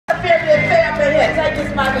ahead, take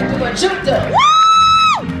this mic and do what you do.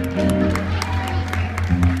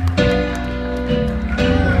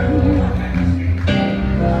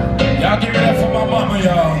 Y'all give it up for my mama,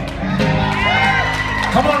 y'all.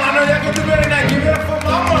 Come on, I know y'all can do better than that. Give it up for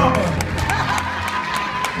my mama.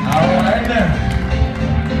 All right now.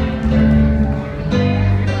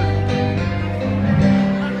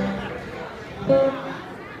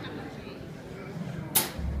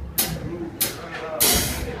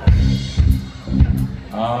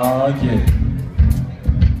 Oh, yeah.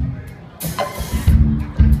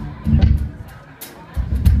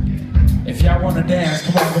 If y'all want to dance,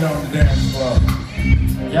 come on, get on the dance floor.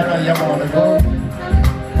 Y'all know y'all want to go.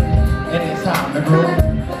 It is time to groove.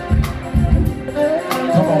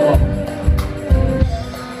 Come on, up.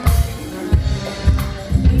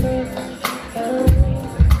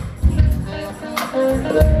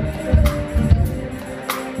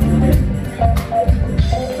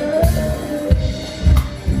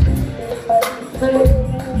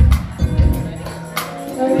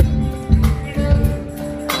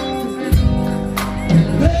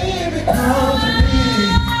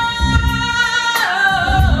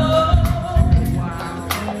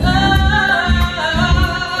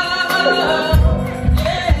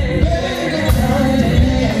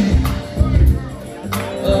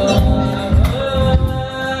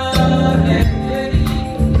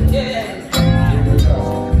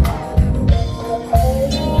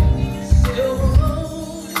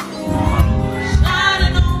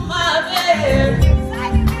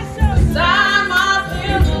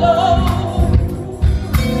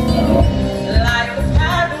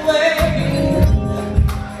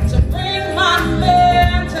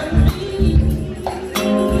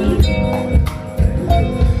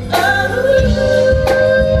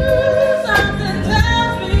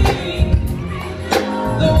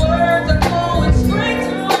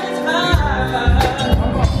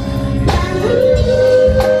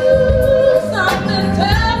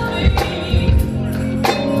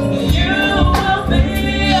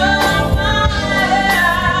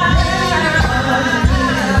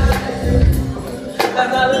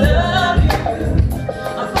 I love